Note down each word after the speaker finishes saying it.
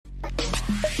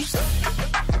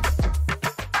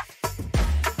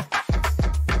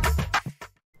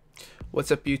What's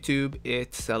up YouTube,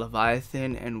 it's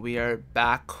Seleviathan and we are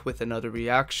back with another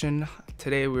reaction.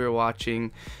 Today we are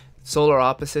watching Solar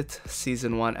Opposites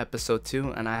Season 1 Episode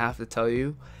 2 and I have to tell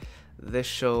you, this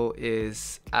show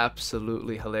is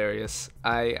absolutely hilarious.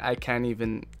 I can't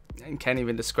even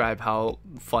describe how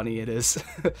funny it is.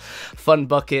 Fun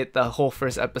bucket, the whole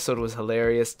first episode was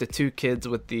hilarious. The two kids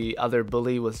with the other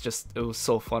bully it was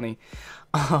so funny.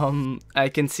 I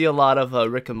can see a lot of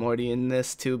Rick and Morty in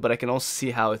this too, but I can also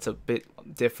see how it's a bit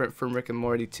different from Rick and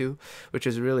Morty too, which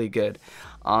is really good.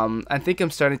 I think I'm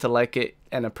starting to like it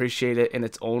and appreciate it in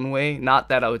its own way. Not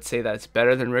that I would say that it's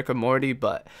better than Rick and Morty,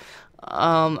 but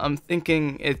I'm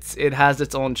thinking it has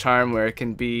its own charm where it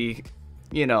can be,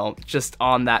 you know, just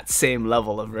on that same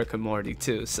level of Rick and Morty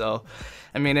too. So,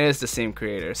 I mean, it is the same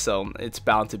creator, so it's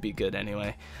bound to be good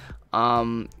anyway.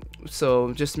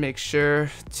 So just make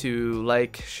sure to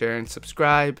like, share, and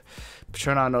subscribe.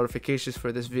 Turn on notifications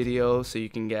for this video so you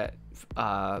can get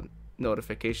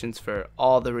notifications for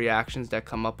all the reactions that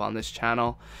come up on this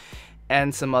channel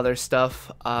and some other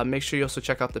stuff. Make sure you also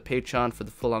check out the Patreon for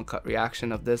the full uncut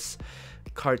reaction of this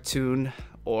cartoon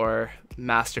or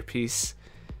masterpiece,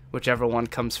 whichever one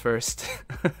comes first.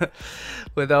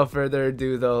 Without further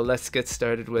ado though, let's get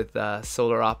started with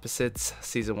Solar Opposites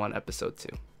Season 1 Episode 2.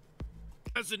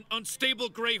 Has an unstable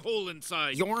gray hole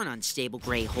inside. You're an unstable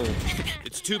gray hole.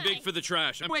 It's too big for the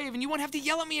trash. Wave, and you won't have to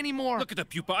yell at me anymore. Look at the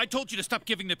pupa. I told you to stop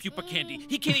giving the pupa candy.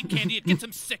 He can't eat candy. It gets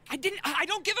him sick. I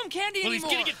don't give him candy anymore. Well,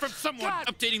 he's getting it from someone. God.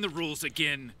 Updating the rules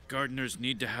again. Gardeners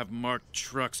need to have marked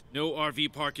trucks. No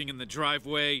RV parking in the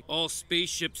driveway. All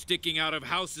spaceships sticking out of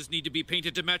houses need to be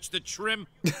painted to match the trim.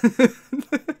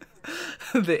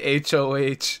 The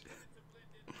HOH.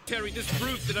 Terry, this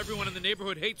proves that everyone in the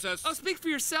neighborhood hates us. Oh, speak for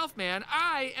yourself, man.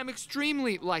 I am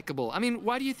extremely likable. I mean,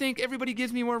 why do you think everybody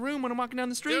gives me more room when I'm walking down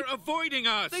the street? They're avoiding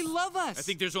us. They love us. I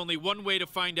think there's only one way to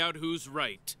find out who's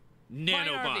right.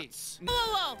 Nanobots.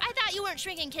 Whoa, I thought you weren't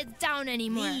shrinking kids down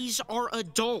anymore. These are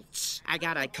adults. I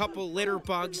got a couple litter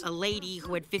bugs, a lady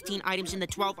who had 15 items in the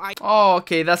 12 items. Oh,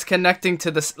 okay, that's connecting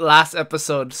to this last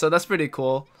episode, so that's pretty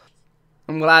cool.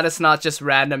 I'm glad it's not just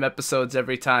random episodes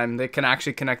every time. They can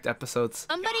actually connect episodes.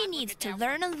 Somebody needs to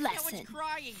learn a lesson.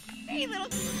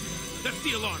 That's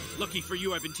the alarm. Lucky for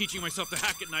you, I've been teaching myself to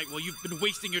hack at night while you've been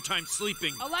wasting your time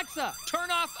sleeping. Alexa, turn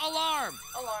off alarm.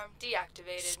 Alarm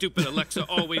deactivated. Stupid Alexa,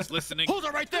 always listening. Hold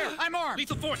it right there. I'm armed.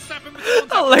 Lethal force, snap him with the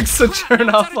phones. Alexa, turn Now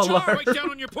it's off out of charge. alarm. Right down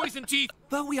on your poison teeth.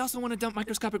 But we also want to dump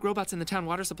microscopic robots in the town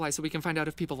water supply so we can find out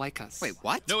if people like us. Wait,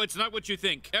 what? No, it's not what you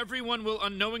think. Everyone will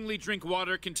unknowingly drink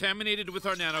water contaminated with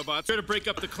our nanobots. Try to break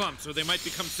up the clumps or they might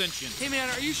become sentient. Hey, man,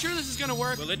 are you sure this is going to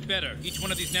work? Well, it better. Each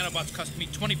one of these nanobots cost me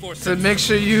 24 So cents. make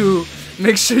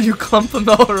sure you clump them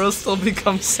out or else they'll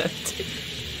become sentient.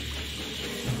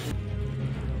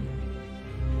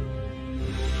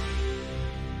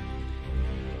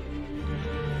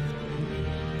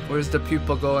 Where's the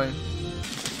pupa going?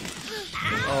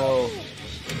 Oh.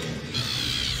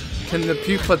 Can the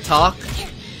pupa talk?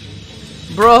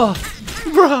 Bruh!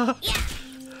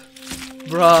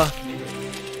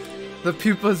 The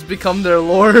pupa's become their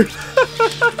lord.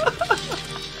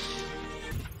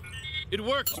 It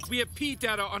worked. We have P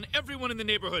data on everyone in the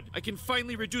neighborhood. I can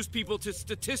finally reduce people to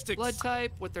statistics. Blood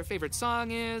type, what their favorite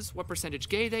song is, what percentage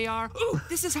gay they are. Ooh,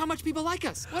 this is how much people like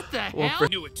us. What the hell?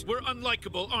 Knew it. We're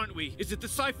unlikable, aren't we? Is it the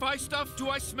sci-fi stuff? Do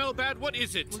I smell bad? What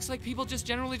is it? Looks like people just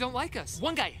generally don't like us.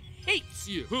 One guy hates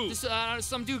you. Who? This,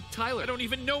 some dude, Tyler. I don't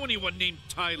even know anyone named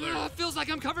Tyler. It feels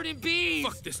like I'm covered in bees.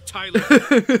 Fuck this Tyler.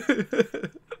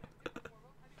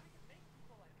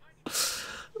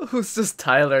 Who's this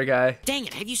Tyler guy? Dang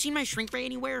it, have you seen my shrink ray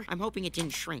anywhere? I'm hoping it didn't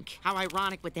shrink. How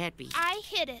ironic would that be? I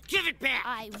hit it. Give it back!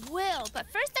 I will, but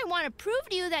first I want to prove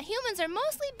to you that humans are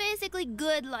mostly basically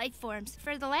good life forms.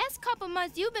 For the last couple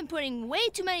months, you've been putting way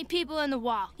too many people in the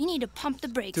wall. You need to pump the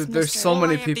brakes, Dude, there's mister. so All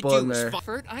many I have to people do in is there.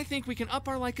 Fert, I think we can up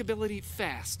our likability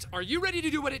fast. Are you ready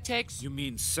to do what it takes? You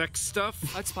mean sex stuff?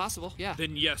 That's possible, yeah.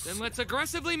 Then yes. Then let's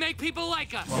aggressively make people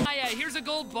like us. Here's a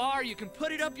gold bar. You can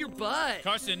put it up your butt.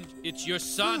 Carson, it's your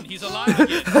son. He's alive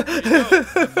again. Here you go.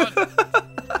 Have fun.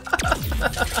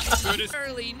 Curtis.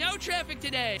 Early, no traffic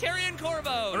today. Terry and Corvo.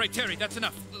 All right, Terry, that's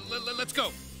enough. Let's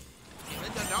go.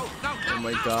 Oh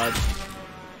my god.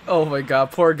 Oh my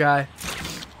god, poor guy.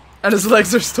 And his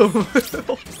legs are still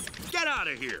moving. Get out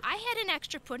of here! I had an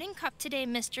extra pudding cup today,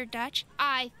 Mr. Dutch.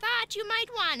 I thought you might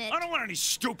want it. I don't want any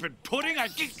stupid pudding.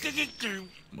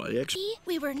 My ex.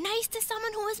 We were nice to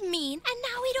someone who was mean, and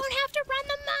now we don't have to run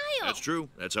the mile. That's true.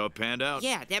 That's how it panned out.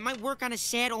 Yeah, that might work on a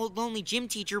sad old lonely gym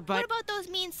teacher, but... What about those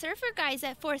mean surfer guys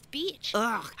at Fourth Beach?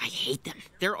 Ugh, I hate them.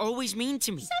 They're always mean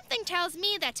to me. Something tells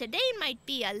me that today might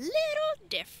be a little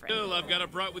different. Phil, I've got a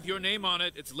brat with your name on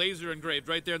it. It's laser engraved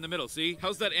right there in the middle, see?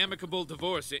 How's that amicable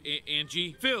divorce,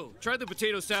 Angie? Phil, try the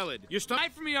potato salad. You're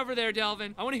Hide from me over there,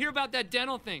 Delvin. I want to hear about that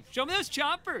dental thing. Show me those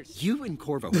choppers. You and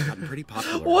Corvo have gotten pretty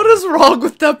popular. What is wrong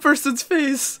with that person's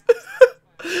face?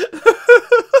 What's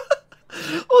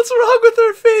wrong with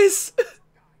her face?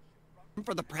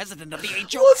 For the president of the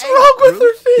HOA. What's wrong with her The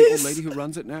old face? lady who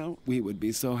runs it now? We would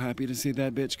be so happy to see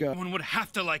that bitch go. Everyone would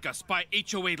have to like us by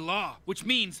HOA law, which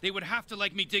means they would have to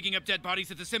like me digging up dead bodies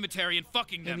at the cemetery and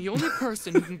fucking them. And the only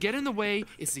person who can get in the way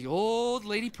is the old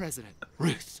lady president,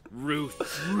 Ruth. Ruth.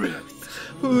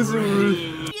 Who's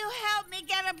Ruth? You help me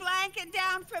get a blanket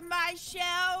down from my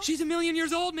shelf? She's 1,000,000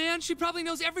 years old, man. She probably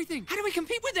knows everything. How do we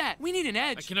compete with that? We need an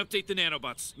I edge. can update the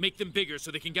nanobots, make them bigger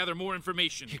so they can gather more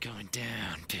information. You're going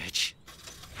down, bitch.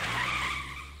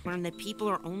 Learn that people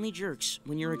are only jerks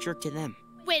when you're a jerk to them.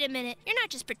 Wait a minute. You're not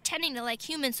just pretending to like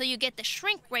humans so you get the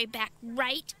shrink ray back,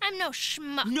 right? I'm no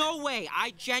schmuck. No way.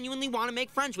 I genuinely want to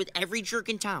make friends with every jerk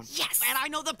in town. Yes. And I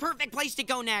know the perfect place to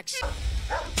go next.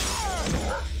 Actually,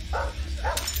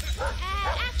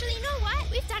 you know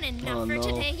what? We've done enough for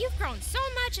today. You've grown so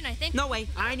much, and I think... No way.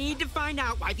 I need to find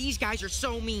out why these guys are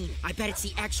so mean. I bet it's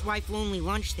the ex-wife lonely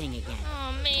lunch thing again.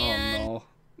 Oh, Oh man. no.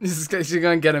 She's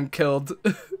gonna get him killed.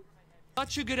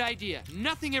 Such a good idea.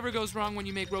 Nothing ever goes wrong when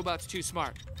you make robots too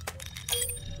smart.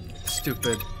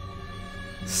 Stupid.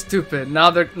 Stupid.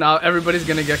 Now everybody's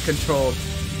gonna get controlled.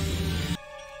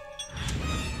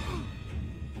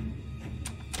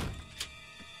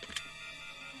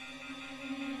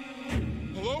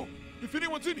 Hello? If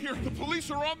anyone's in here, the police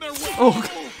are on their way. Oh,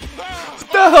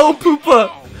 what the hell, Poopa?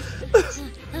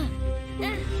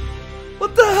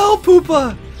 What the hell,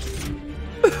 Poopa?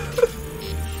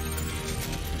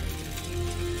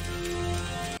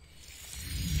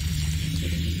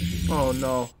 Oh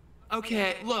no.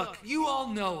 Okay, look, you all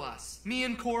know us. Me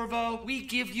and Corvo, we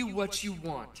give you what you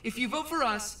want. If you vote for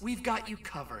us, we've got you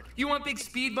covered. You want big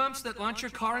speed bumps that launch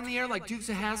your car in the air like Dukes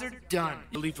of Hazzard? Done.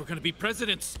 I believe we're gonna be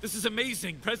presidents. This is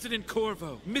amazing. President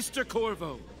Corvo. Mr.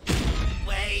 Corvo.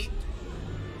 Wait.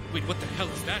 Wait, what the hell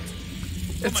is that?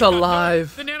 It's Oh my God,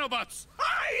 alive. no. The nanobots.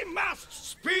 I must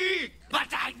speak, but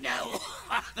I know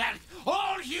that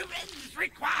all humans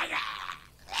require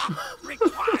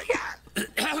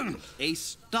A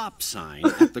stop sign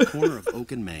at the corner of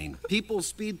Oak and Main. People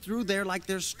speed through there like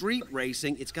they're street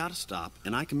racing. It's got to stop,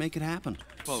 and I can make it happen.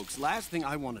 Folks, last thing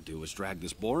I want to do is drag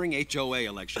this boring HOA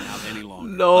election out any longer.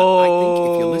 No. But I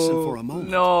think if you listen for a moment,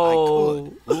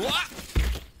 No. I could.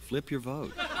 Flip your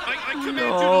vote. I command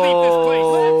you to leave this place.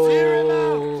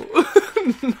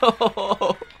 No.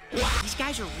 No. These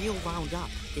guys are real wound up.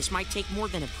 This might take more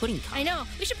than a pudding cup. I know.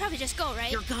 We should probably just go, right?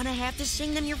 You're gonna have to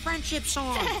sing them your friendship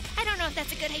song. I don't know if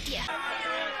that's a good idea.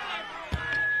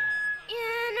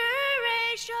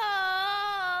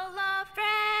 Interracial love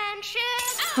friendship.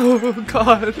 Oh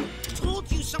god.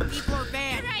 Told you some people are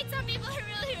bad. You're right, some people are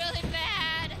really, really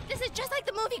bad. This is just like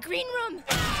the movie Green Room.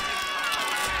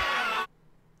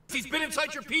 He's been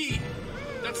inside your pee.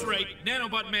 That's right.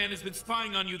 Nanobot Man has been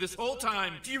spying on you this whole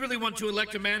time. Do you really want to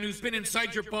elect a man who's been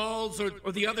inside your balls or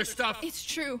the other stuff? It's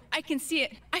true. I can see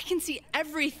it. I can see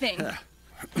everything.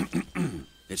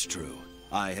 It's true.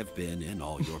 I have been in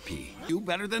all your pee. You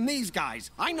better than these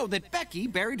guys. I know that Becky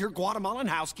buried her Guatemalan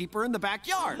housekeeper in the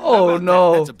backyard. Oh, How about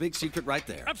no. that? That's a big secret right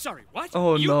there. I'm sorry, what?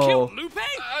 Oh, you no. killed Lupe?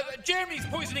 Jeremy's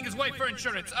poisoning his wife for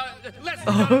insurance. Leslie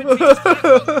Donovan teaches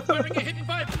class wearing a hidden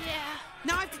Bible. Yeah.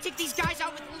 Now I have to take these guys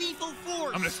out with lethal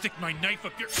force. I'm gonna stick my knife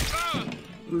up your...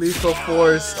 Lethal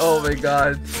force. Oh my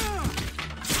god.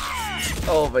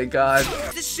 Oh my god.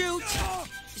 The suit.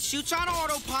 The suit's on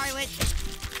autopilot.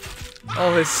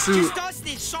 Oh, his suit. Just does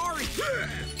this. Sorry.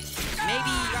 Maybe,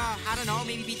 I don't know.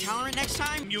 Maybe be tolerant next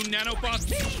time. You nanobots.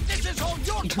 This is all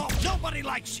your fault. Nobody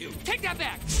likes you. Take that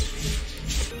back!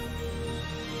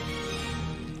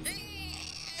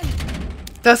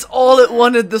 That's all it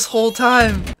wanted this whole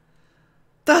time.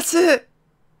 That's it.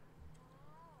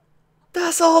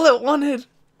 That's all it wanted.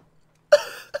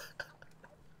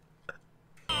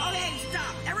 Okay,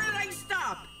 stop. Everybody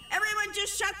stop. Everyone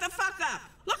just shut the fuck up.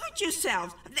 Look at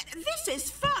yourselves. This is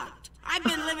fucked. I've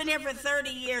been living here for 30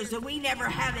 years and we never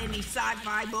had any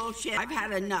sci-fi bullshit. I've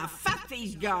had enough. Fuck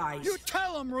these guys. You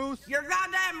tell them, Ruth. You're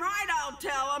goddamn right I'll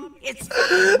tell them. It's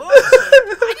fucking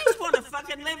bullshit. I just want to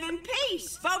fucking live in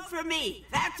peace. Vote for me.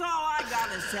 That's all I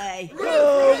gotta say.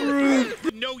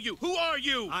 Know you. Who are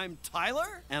you? I'm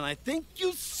Tyler, and I think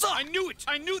you suck. I knew it.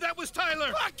 I knew that was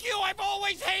Tyler. Fuck you. I've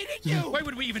always hated you. Why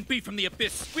would we even be from the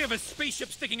abyss? We have a spaceship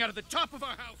sticking out of the top of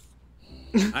our house.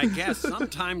 I guess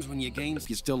sometimes when you gain,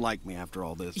 you still like me after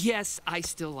all this. Yes, I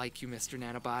still like you, Mr.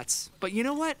 Nanobots. But you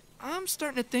know what? I'm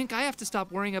starting to think I have to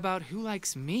stop worrying about who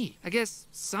likes me. I guess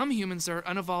some humans are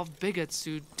unevolved bigots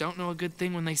who don't know a good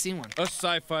thing when they see one. Us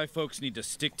sci-fi folks need to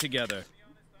stick together.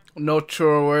 No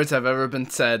truer words have ever been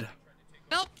said.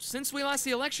 Well, since we lost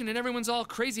the election and everyone's all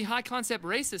crazy high-concept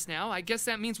racist now, I guess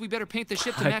that means we better paint the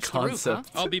ship to match the roof, huh?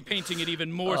 I'll be painting it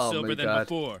even more Oh silver my than God.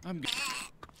 before.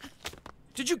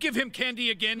 Did you give him candy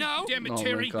again? No. Damn it, Oh my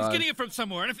Terry. He's God. getting it from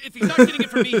somewhere. And if he's not getting it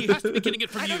from me, he has to be getting it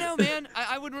from I you. don't know, man.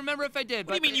 I would remember if I did.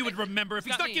 What do you mean you would remember? If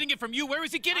he's not me. getting it from you, where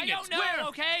is he getting it? I don't know, Where?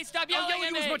 okay? Stop I'll yelling yell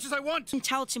at you at as me. much as I want. And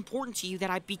tell it's important to you that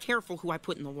I be careful who I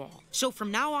put in the wall. So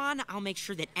from now on, I'll make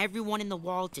sure that everyone in the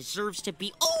wall deserves to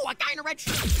be. Oh, a guy in a red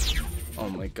shirt. Oh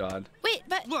my God. Wait,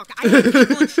 but Look, I have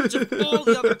people in shirts of all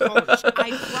the other colors.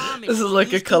 I promise. This is like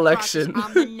These a two collection.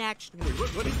 crosses on the next one.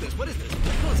 What is this? What is this? What the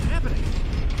hell is happening?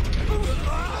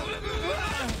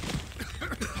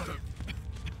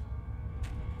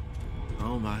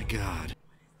 Oh my God.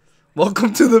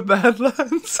 Welcome to the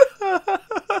Badlands.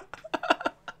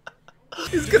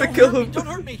 He's gonna kill him. Don't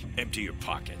hurt me. Empty your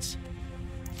pockets.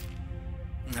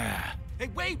 Hey,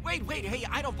 wait. Hey,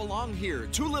 I don't belong here.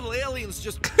 Two little aliens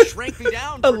just shrank me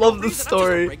down. I for no love the reason. I'm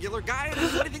story. just a regular guy. I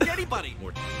don't do anything to anybody.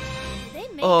 did they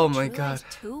make Oh a my True God. Lies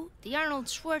 2? The Arnold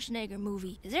Schwarzenegger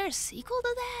movie. Is there a sequel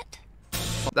to that?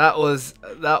 That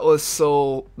was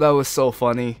so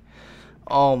funny.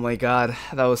 Oh my God,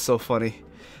 that was so funny.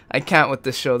 I can't with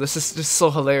this show. This is just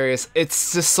so hilarious.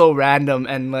 It's just so random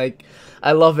and like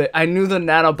I love it. I knew the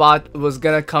nanobot was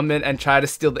gonna come in and try to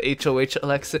steal the HOH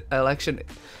election.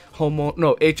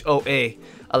 HOA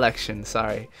election.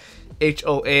 Sorry,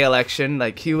 HOA election.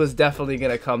 Like he was definitely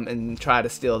gonna come and try to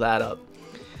steal that up.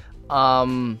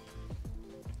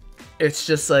 It's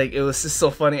just like, it was just so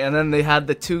funny. And then they had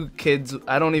the two kids.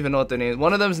 I don't even know what their name is.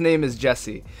 One of them's name is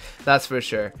Jesse. That's for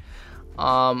sure.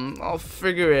 I'll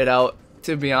figure it out,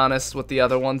 to be honest, what the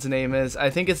other one's name is. I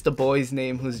think it's the boy's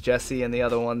name who's Jesse, and the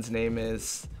other one's name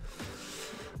is...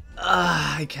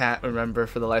 I can't remember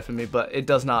for the life of me, but it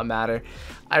does not matter.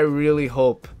 I really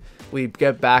hope we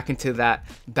get back into that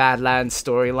Badlands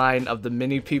storyline of the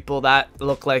mini people. That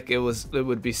looked like it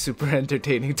would be super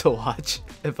entertaining to watch.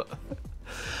 If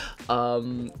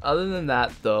other than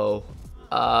that though,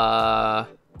 yeah,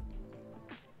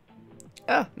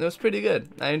 it was pretty good.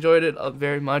 I enjoyed it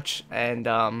very much, and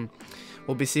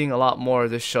we'll be seeing a lot more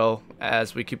of this show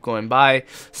as we keep going by.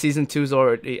 Season 2 is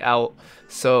already out,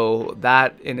 so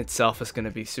that in itself is going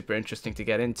to be super interesting to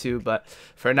get into. But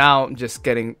for now,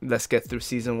 let's get through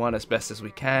season 1 as best as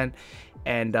we can,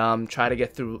 and try to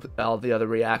get through all the other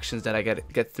reactions that I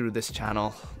get through this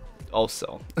channel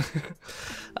also.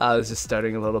 I was just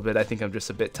starting a little bit. I think I'm just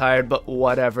a bit tired, but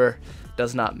whatever,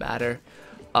 does not matter.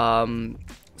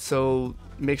 So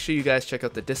make sure you guys check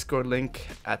out the Discord link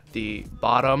at the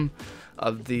bottom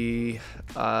of the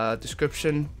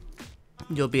description.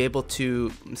 You'll be able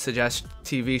to suggest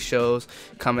TV shows,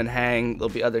 come and hang. There'll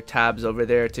be other tabs over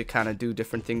there to kind of do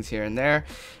different things here and there.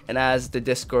 And as the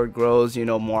Discord grows, you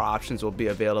know, more options will be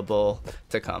available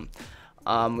to come.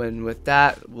 And with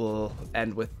that, we'll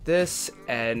end with this,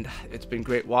 and it's been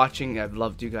great watching. I've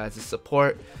loved you guys'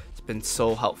 support. It's been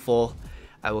so helpful.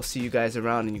 I will see you guys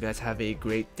around, and you guys have a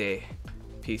great day.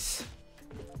 Peace.